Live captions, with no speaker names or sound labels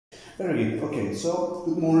Very good. Okay, so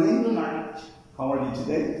good morning. Good morning. How are you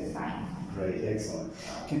today? Fine. Great, excellent.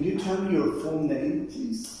 Can you tell me your full name,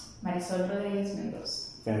 please? Marisol Rodríguez Mendoza.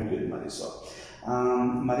 Very good, Marisol.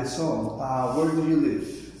 Marisol, where do you live?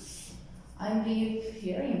 I live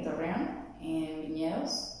here in Torreon, in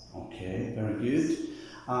Viñedos. Okay, very good.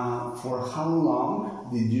 For how long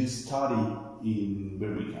did you study in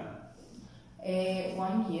Birmingham?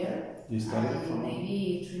 1 year. You studied for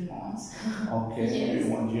maybe 3 months. Okay, Yes.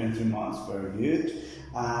 1 year and 3 months, very good.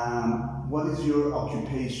 What is your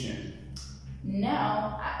occupation?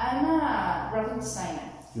 Now, I'm a graphic designer,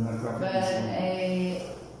 You are a graphic but designer.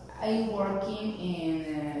 I'm working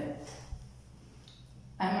in,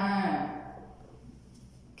 I'm a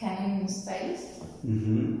canine stylist,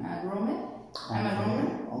 Mm-hmm. a groomer. I'm a Okay, groomer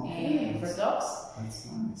okay. for dogs. That's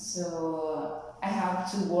nice. So I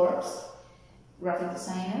have 2 works, graphic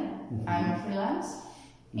designer, I'm a freelance,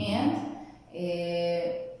 and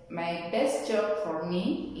my best job for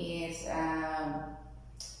me is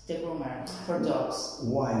the groomer for dogs.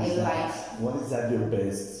 Why is I that? like. What is that your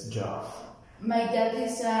best job? My dad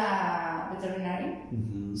is a veterinarian,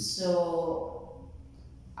 Mm-hmm. so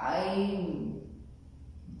I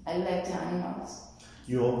like the animals.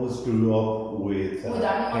 You always grew up with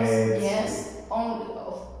Animals, pets. yes, only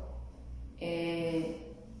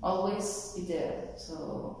always be there.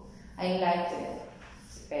 So I like the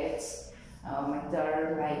pets. My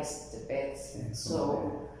daughter likes the pets,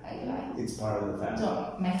 so I like. It's part of the family.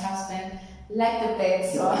 So my husband like the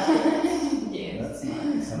pets, so yes, That's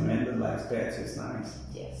nice. A man that likes pets is nice.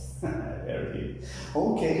 yes. Very good.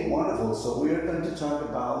 Okay, wonderful. So we are going to talk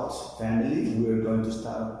about family. We are going to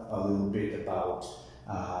start a little bit about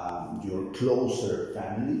your closer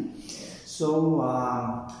family. So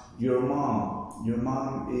your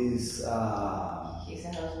mom is He's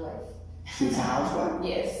a housewife. she's a housewife.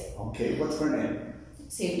 Yes, Okay, what's her name?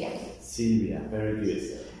 Sylvia. Sylvia. Very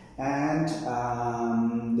good. And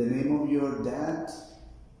the name of your dad?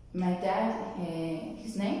 My dad,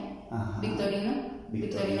 his name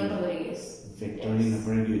Victorino Rodriguez. Victorino, Yes.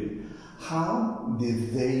 very good. How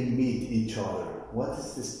did they meet each other? What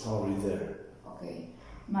is the story there? Okay,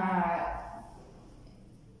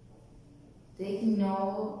 they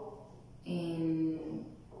know in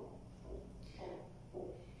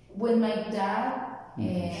when my dad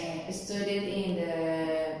studied in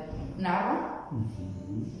the Nava.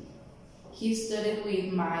 Mm-hmm. He studied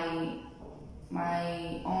with my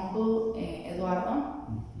uncle Eduardo.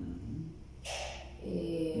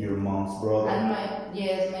 Your mom's brother? And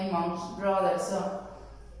my mom's brother. So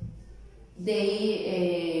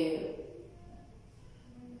they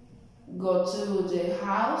go to the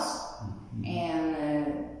house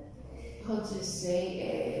and how to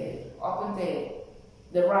say open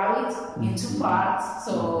the rabbit into parts.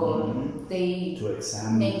 So they To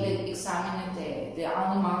examine. examine the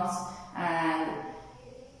animals, and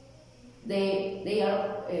they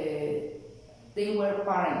were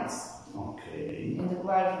parents Okay. in the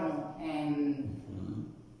classroom and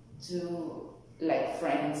two like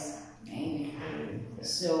friends. And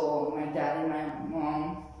so my dad and my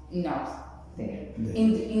mom not there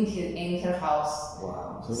in her house.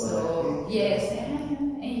 Wow. So yes,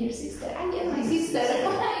 and your sister, yes, my sister,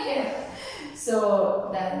 yeah. So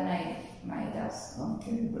that's my dad's.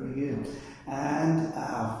 Okay, very good. And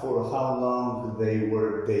for how long they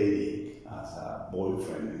were dating as a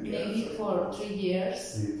boyfriend and girlfriend? Maybe for 3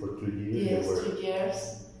 years. Maybe for 2 years. Yes, They were. 3 years.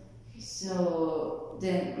 So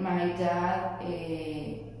then my dad,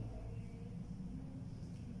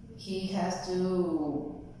 he has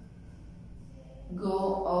to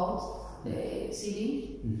go out the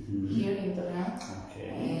city here in Torreon.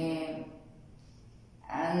 Okay.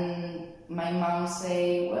 And my mom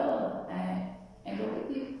say, well, I go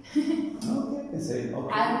with you. Okay. They say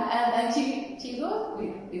okay. And she goes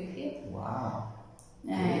with him. Wow.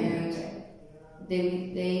 And they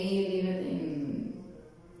lived in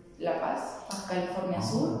La Paz, California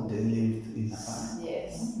Sur. Oh, they lived in La Paz.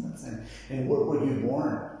 Yes. Oh, that's nice. And where were you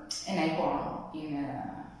born? And I born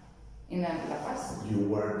in La Paz. You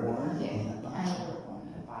were born Yeah, in La I Paz. was born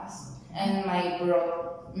in La Paz. And my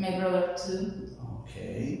brother too.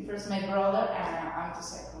 Okay. First my brother, and I'm the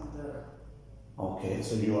second. Okay,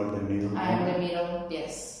 so you are the middle I'm born. the middle,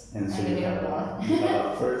 yes. And so I'm the you middle have born. you have a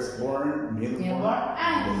firstborn, middle Middle born, born,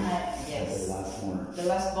 and then yes. the last born. The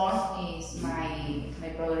last born is my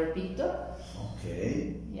brother Victor.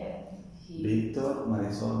 Okay. Yeah. Victor,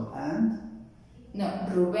 Marisol, and No,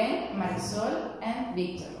 Ruben, Marisol, and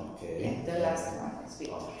Victor. okay. Yeah, the last one is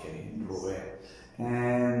Victor. Okay, Ruben.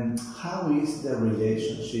 And how is the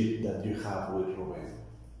relationship that you have with Ruben?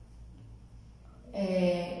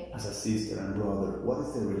 As a sister and brother, what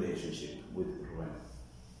is the relationship with Ruben?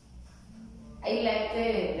 I like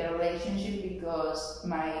the relationship because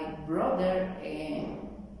my brother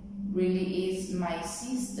really is my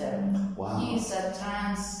sister. Wow. He is a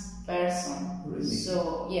trans person. Really?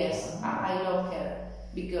 So yes, I love her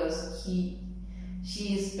because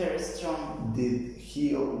she is very strong. Did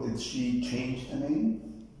he or did she change the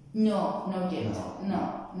name? No, not yet.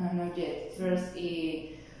 No. No, not yet. First,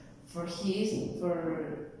 for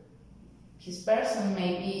his person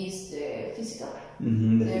maybe is the physical.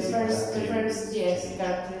 Mm-hmm, The first yes,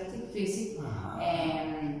 characteristic physics,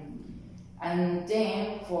 and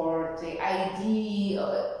then for the ID,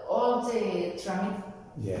 all the tramit,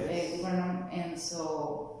 yes. And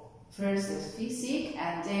so first is physics,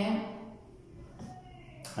 and then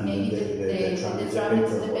And maybe the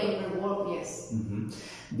paperwork. paperwork, yes. Mm-hmm.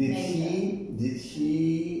 Did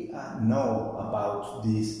he know about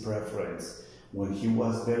this preference when he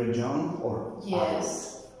was very young or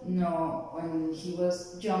Yes. No, when he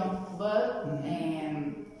was young, but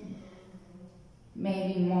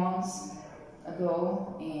maybe months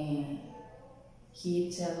ago,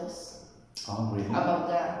 he tell us Oh, really? about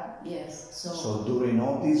that. Yes. So during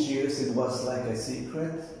all these years, it was like a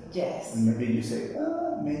secret. Yes. And maybe you say,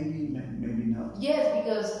 maybe not. Yes,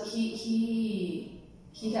 because he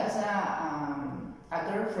has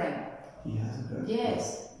a girlfriend. He has a girlfriend.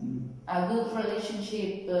 Yes. Mm. A good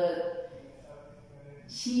relationship, but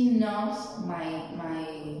she knows my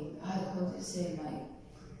how do you say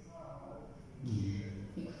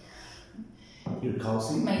Your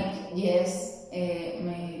cousin? yes,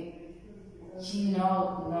 she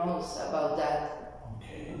knows about that,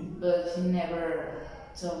 Okay. but she never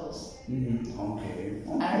told us. Mm-hmm. Okay.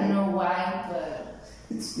 I don't know why, but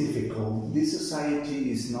it's difficult. This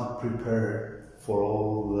society is not prepared for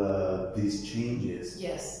all these changes.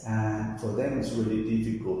 yes, And for them, it's really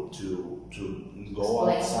difficult to go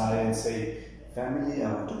Explain. outside and say, family,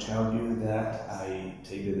 I want to tell you that I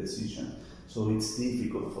take the decision. So it's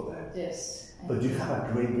difficult for them. yes. But you have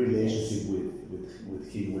a great relationship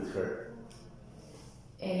with him, with her.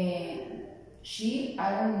 She,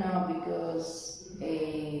 I don't know, because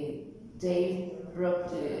they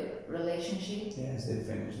broke the relationship Yes, they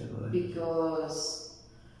finished the relationship. because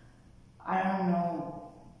I don't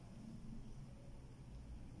know.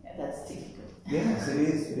 That's difficult. Yes, it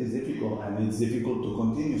is. It is difficult, and it's difficult to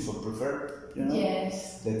continue. So prefer,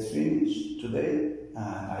 Yes. let's finish today, and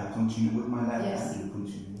I continue with my life, Yes. and you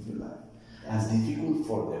continue with your life. That's And difficult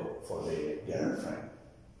for the girlfriend.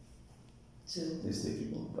 too. It's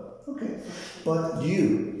difficult, but okay. But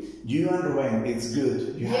you and Ruben, it's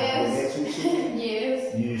good. You have a Yes. relationship.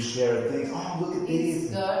 Yes. You share things. Oh, look at It's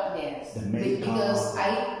this. good. Yes. The makeup. Because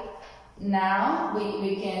now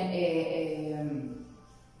we can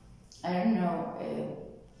I don't know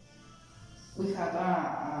we have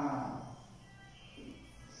a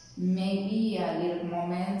maybe a little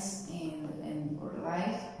moments in our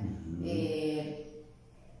life. Mm-hmm.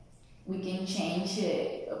 We can change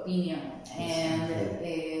opinion and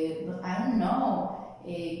I don't know,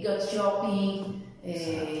 go shopping,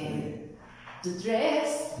 Exactly. the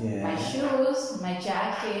dress, Yeah. my shoes, my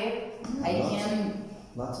jacket. I can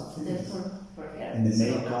Lots of that's things. for her. And the So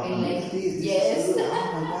makeup. I Look like at this. This yes. is good.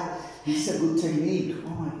 Oh my god. This is a good technique. Oh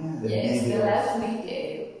my god. The Yes, the makeup. last week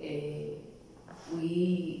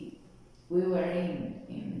we were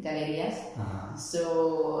in Galerías,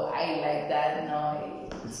 so I like that. No,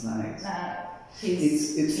 It's nice.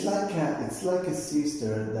 he's It's like a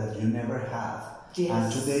sister that you never have. Yes.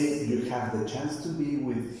 And today you have the chance to be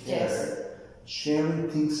with her, Yes. sharing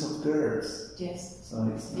things of girls. yes, So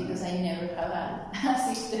it's because nice. I never have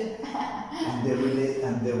a sister.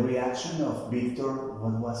 And the reaction of Victor,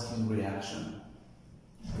 what was his reaction?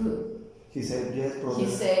 Good. He said, yes, brother. He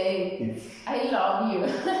said, If- I love you.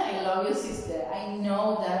 I love you, sister. I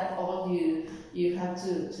know that all you have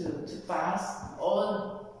to pass all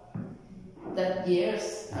that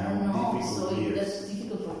years. I don't know. Difficult So years. that's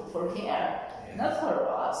difficult for her, not for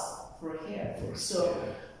us, for her. So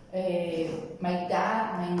my dad,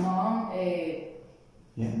 my mom,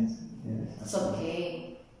 Yes, yes. it's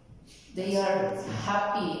okay. They are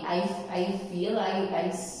happy. I feel I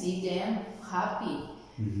see them happy.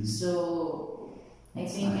 Mhm. So I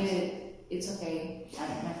That's think nice. it's okay.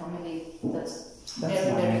 My family, that's That's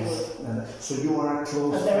very, very nice. good. So you are a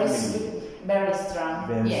close But very, family. very strong.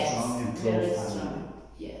 Very yes, strong and close very family. strong.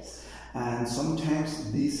 Yes. And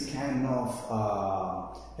sometimes these kind of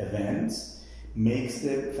events makes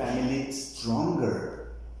the family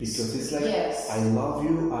stronger because it's like Yes. I love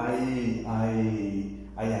you,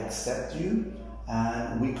 I accept you,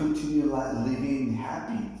 and we continue living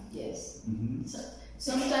happy. Yes. Mm-hmm. So,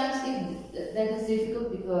 sometimes that is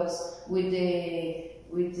difficult because with the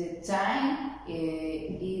time,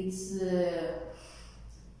 it's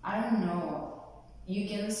I don't know. You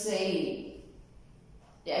can say,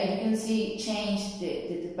 you can see change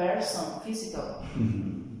the person physically.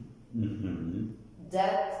 Mm-hmm. Mm-hmm.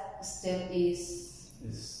 That step is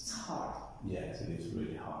It's hard. yes, it is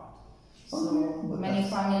really hard. So Okay, many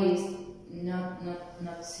families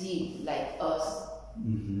not see like us.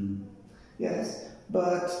 Mm-hmm. Yes,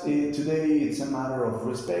 but today it's a matter of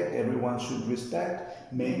respect. Everyone should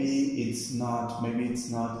respect. Maybe it's not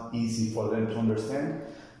easy for them to understand.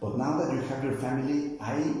 But now that you have your family,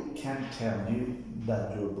 I can tell you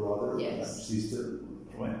that your brother, Yes. your sister,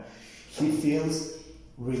 right, he feels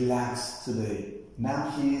relaxed today. Now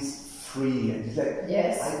he's free and he's like,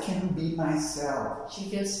 Yes. I can be myself. She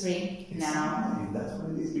feels free now. Exactly, that's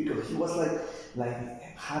what it is, because he was like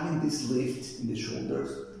having this lift in the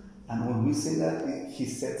shoulders, and when we say that, he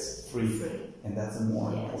sets free, and that's a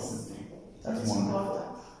more Yes. important thing. That's It's wonderful.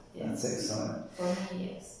 important. Yes. That's excellent. For me,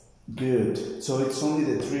 yes. Good. So it's only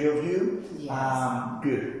the three of you. Yes.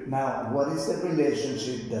 Good. Now, what is the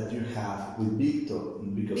relationship that you have with Victor?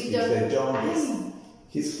 Because he's Victor, the youngest.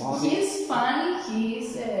 He's funny. He's funny.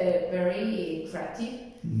 He's very creative.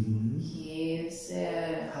 Mm-hmm. He's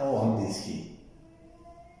How old is he?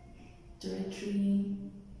 33,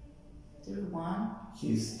 31.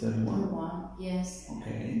 He's 31. 31. Yes.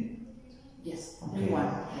 Okay. Yes. Okay. 31.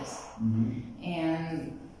 Yes. Mm-hmm.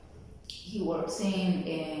 And he works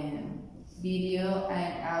in video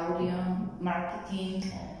and audio marketing.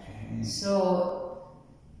 Okay. So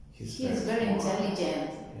He's he is very smart.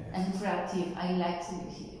 intelligent Yes. and creative. I like to.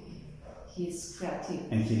 He's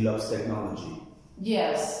creative. And he loves technology.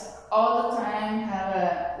 Yes, all the time have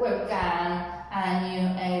a webcam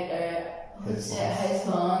and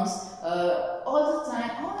headphones. All the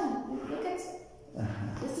time. Oh, look at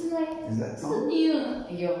this is my Is that this all? is new.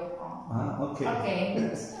 Okay. Okay,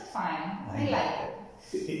 it's fine. I like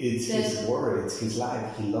it. It's his work, it's his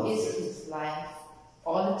life, he loves It's it. his life.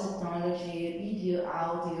 All the technology, video,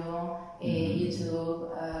 audio, YouTube,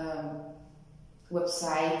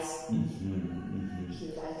 websites. He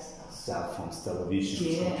likes stuff. Cell phones, television,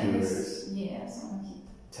 Yes, computers, yes.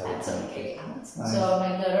 That's telephone. okay. That's nice. So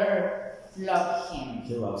my daughter loves him.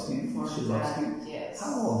 He loves him. For She that, loves him. yes.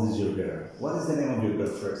 How old is your girl? What is the name of your girl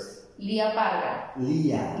first? Leah Parga.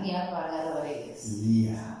 Leah. Leah Parga Rodriguez.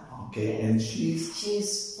 Leah. Okay, and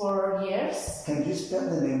She's 4 years. Can you spell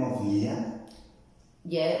the name of Leah?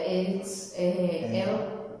 Yeah, it's Leah.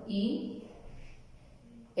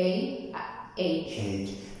 Age.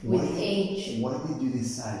 With H. Why did you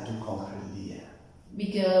decide to call her Leah?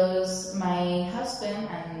 Because my husband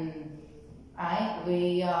and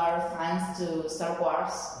we are fans to Star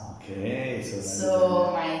Wars. Okay, so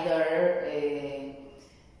So my daughter,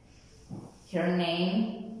 her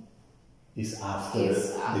name is after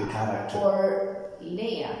is the character. for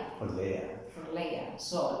Leia. For Leah. For Leia.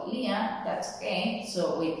 So Leah, that's okay.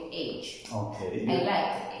 So with H. Okay. I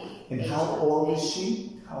like H. And how old is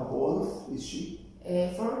she? How old is she?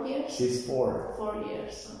 4 years. She's 4. 4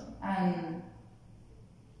 years and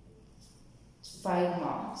 5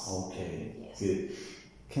 months. Okay, Yes. good.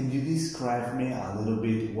 Can you describe me a little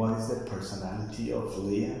bit what is the personality of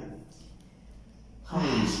Leah? How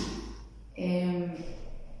is she?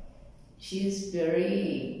 She's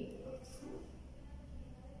very,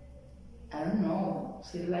 I don't know,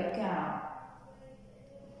 she's like a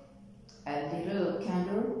little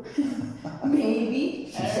kangaroo, maybe.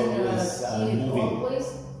 She's I don't know. always,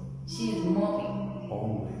 She's moving.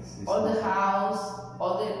 Always. All the house,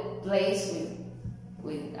 all the place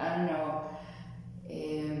with I don't know.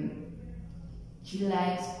 She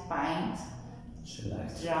likes paint, She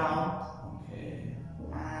likes draw, Okay.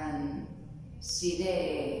 and see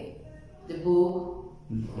the book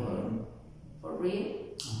for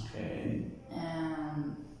read. Okay.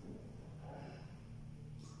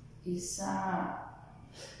 It's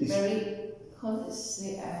Is- very, how to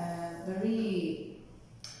say, very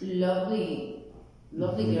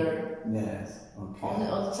lovely girl. Yes. Okay.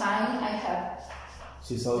 All the time I have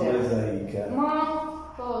She's always like mom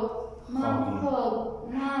hug, mom Hugging.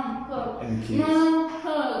 hug, mom hug, and kiss. mom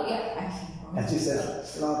hug. Yeah. And she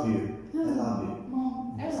says, "Love you. I love you."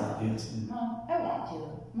 Mom, I Is that love you. it? Mom, I want you.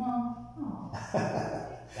 Mom, oh.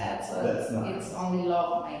 That's nice. It's only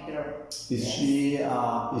love, my girl. Is she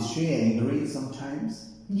angry sometimes?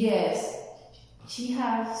 Yes, she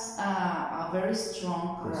has a very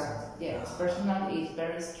strong character. Yes, personality is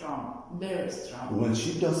very strong, very strong. When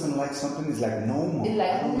she doesn't like something, it's like no more. It's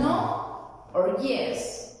like no or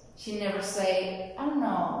yes. she never say, I don't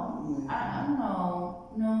know, I don't know,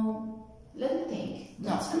 no, let me think. No.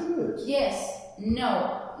 That's good. Yes, no,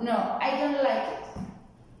 I don't like it.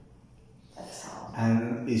 That's how.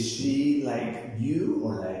 And is she like you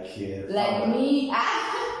or like her Like father? me?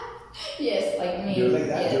 Yes, like me. You're like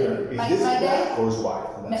that? Yes. Is My this dad, black or is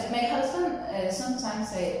white? my husband sometimes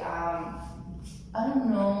say, I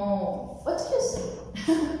don't know, what do you say?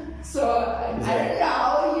 So I don't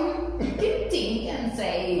know, you can think and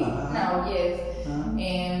say, no, yes.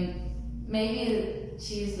 And maybe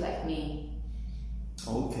she's like me.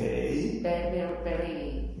 Okay.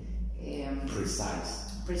 Very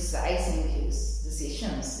precise in his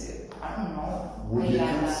decisions. I don't know. Would you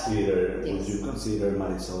consider, Yes.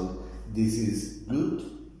 Marisol, this is good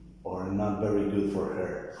or not very good for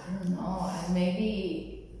her? I don't know. Maybe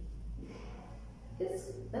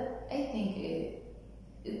I think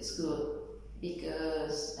it's good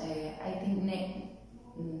because I think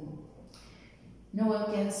no one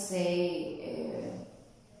can say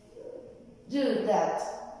do that.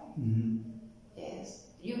 Mm-hmm. Yes,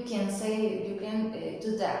 you can say you can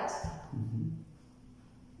do that. Mm-hmm.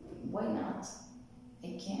 Why not?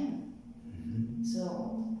 I can. Mm-hmm.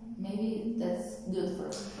 So maybe that's good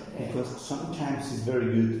for her. Because sometimes it's very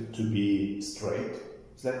good to be straight.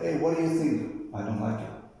 It's like, hey, what do you think? I don't like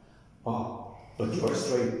it. Oh, but you're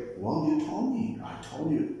straight. Well, you told me. I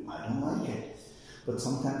told you. I don't like it. But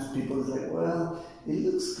sometimes people is like, well, it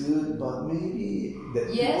looks good, but maybe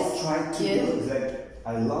that people try to do is like,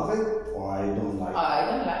 I love it or I don't like it. I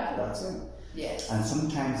don't like it. That's it. Yes. And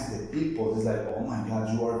sometimes the people is like, oh my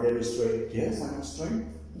God, you are very straight. Yes, I'm straight.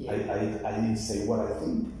 Yeah. I say what I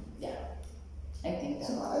think. Yeah. I think that.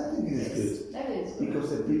 So I think it is good. That is good. Because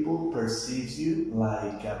the people perceives you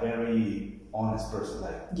like a very honest person.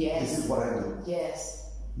 Like, yes. This is what I do.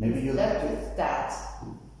 Yes. Maybe you like it. That.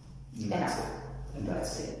 And that's it. And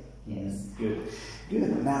that's it. Yes. Good.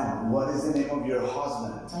 Good. Now, what is the name of your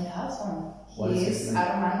husband? My husband. What He is his is name?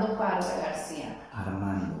 Armando Parga Garcia.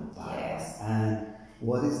 Armando Parra. Yes. And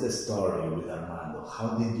what is the story with Armando?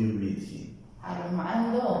 How did you meet him?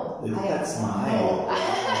 Armando. Look at that smile.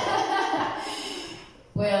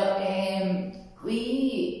 Well,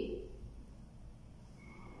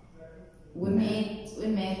 we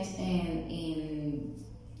met in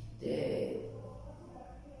the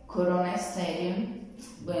Corona Stadium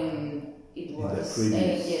when it was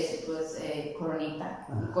yes, it was a Coronita.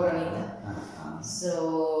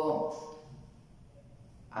 So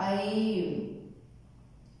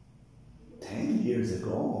 10 years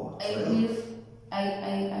ago.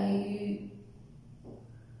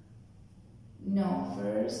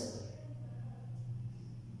 First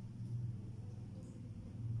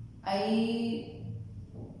I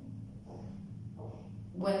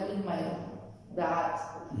went with my dad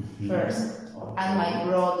first and my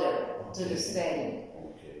brother to the stadium.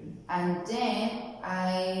 Okay. And then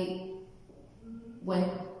I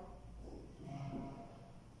went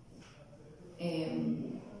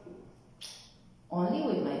only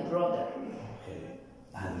with my brother. Okay.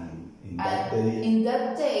 And In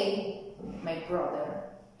that day, my brother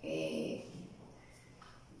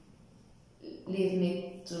led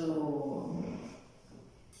me to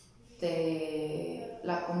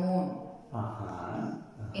La Común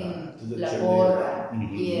in to the La church. Porra.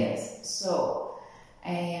 Mhm. Yes. So,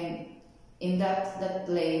 in that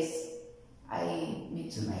place, I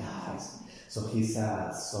met my husband. So he's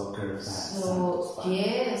a soccer fan. So Santos fan.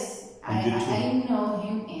 yes, And you too. I know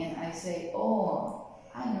him, and I say, oh,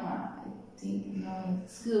 I know, I think no,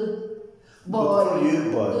 it's good. Good for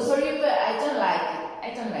you, but Good for you, but I don't like it. I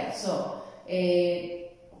don't like it. So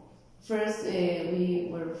first we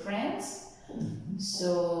were friends.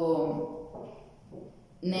 So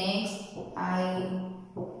next I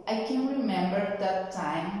can remember that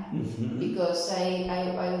time because I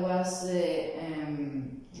was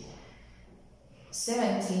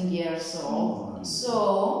 17 years old.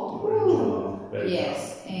 So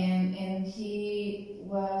yes, and he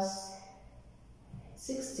was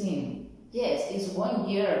 16. Yes, it's 1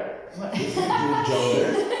 year.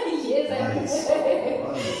 Yes, Nice.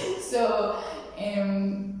 So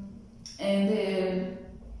and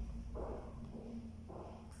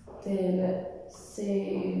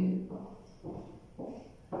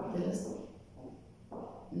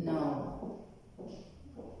no.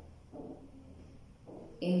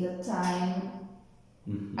 In the time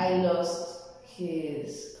I lost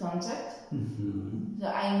his contact, so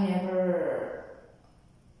I never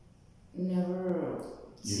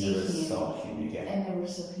saw him again. I never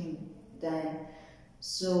saw him then.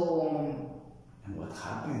 So And what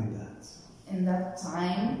happened? in that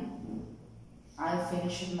time, I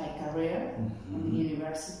finished my career in the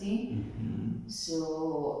university,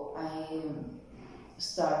 so I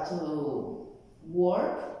start to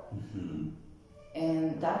work,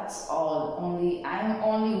 and that's all. I'm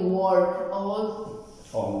only work all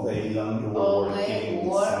day long. You were all working, day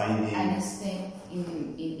work designing. and stay in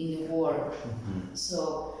the work.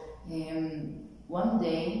 So one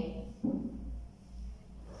day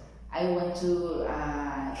I went to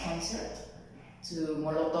a concert to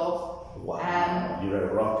Molotov. Wow, you're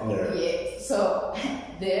a rocker. Yeah, so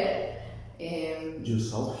there You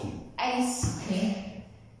saw him. I saw him,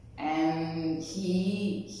 and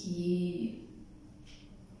he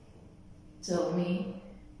told me,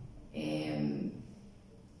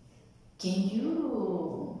 can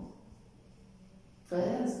you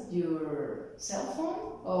press your cell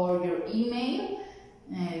phone or your email?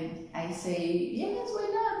 And I say, yes, why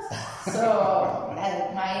not? So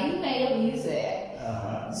my email is there.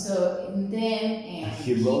 So and then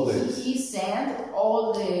he sent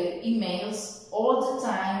all the emails all the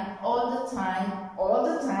time.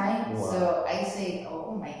 Wow. So I say,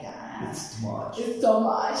 oh my God, It's too much. it's so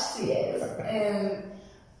much, yes. And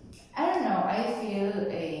I don't know, I feel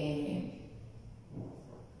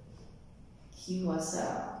he was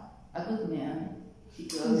a good man,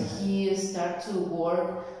 because he started to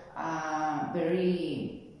work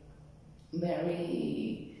very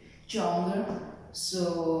younger.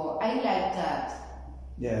 So I like that.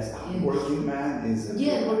 Yes, a working man is a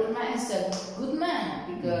Working man is a good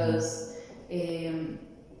man, because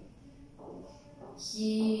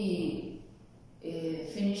he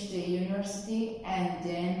finished the university and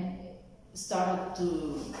then started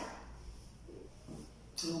to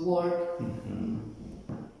work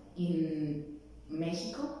in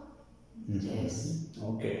Mexico. Yes.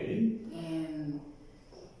 Okay. And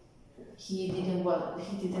he didn't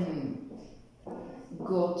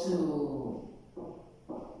go to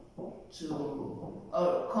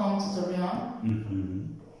or come to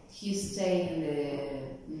Torreon. He stayed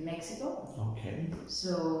in Mexico. Okay.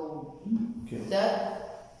 So Okay.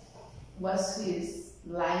 that was his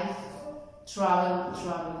life. Travel.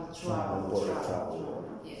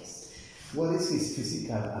 Yes. What is his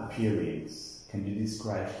physical appearance? Can you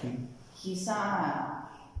describe him? He's I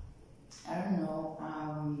don't know,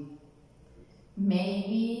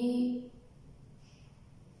 maybe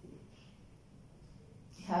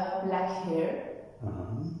he have black hair,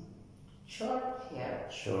 short hair,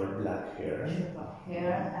 Short black hair.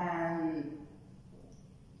 and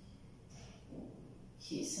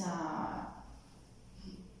he's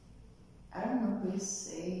I don't know how to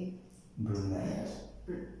say. Brunette.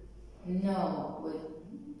 No, with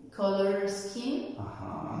color skin.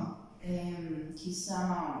 He's a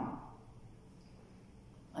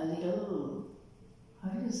little, how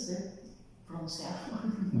do you say,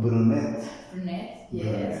 bronceado? Brunette. Brunette, yes.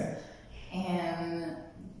 Brunette. And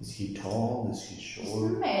Is he tall? Is he it's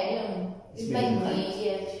short? medium. It's It's like medium me, height.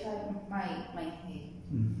 yes, my height.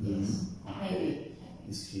 Yes, maybe.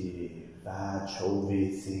 Is he fat, chubby,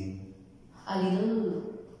 thin? A little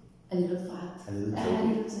fat. A little A chubby?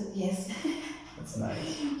 little, yes. That's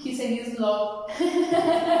nice. He said he's love.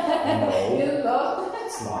 No. He's love.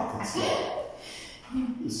 It's not.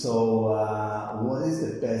 So, what is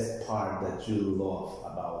the best part that you love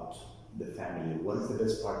about the family? What is the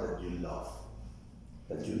best part that you love,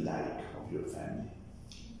 that you like of your family?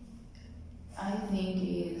 I think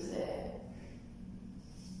is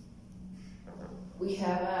we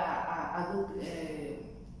have a good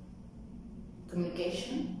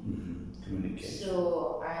communication. Communication.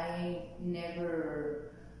 So I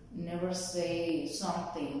never say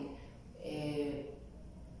something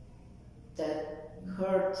that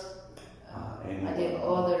hurt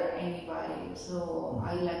anybody. So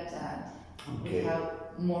I like that. Okay. We have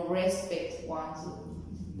more respect one to.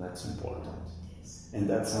 That's important. Yes. And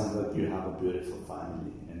that sounds like you have a beautiful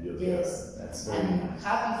family, and you're Yes. That's very And nice.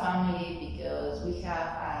 happy family, because we have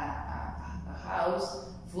a house,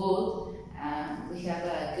 food, and we have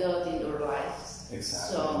a God in our lives.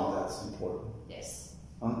 Exactly. So That's important. yes.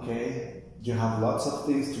 Okay. You have lots of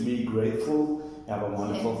things to be grateful. You have a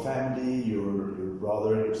wonderful family, your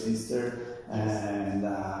brother, your sister, and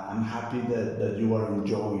I'm happy that you are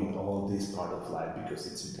enjoying all this part of life, because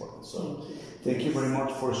it's important. So thank you very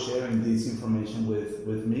much for sharing this information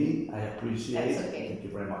with me. I appreciate it. That's okay. Thank you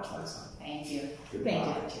very much, my son. Thank you. Goodbye.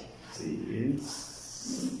 Thank you. See you.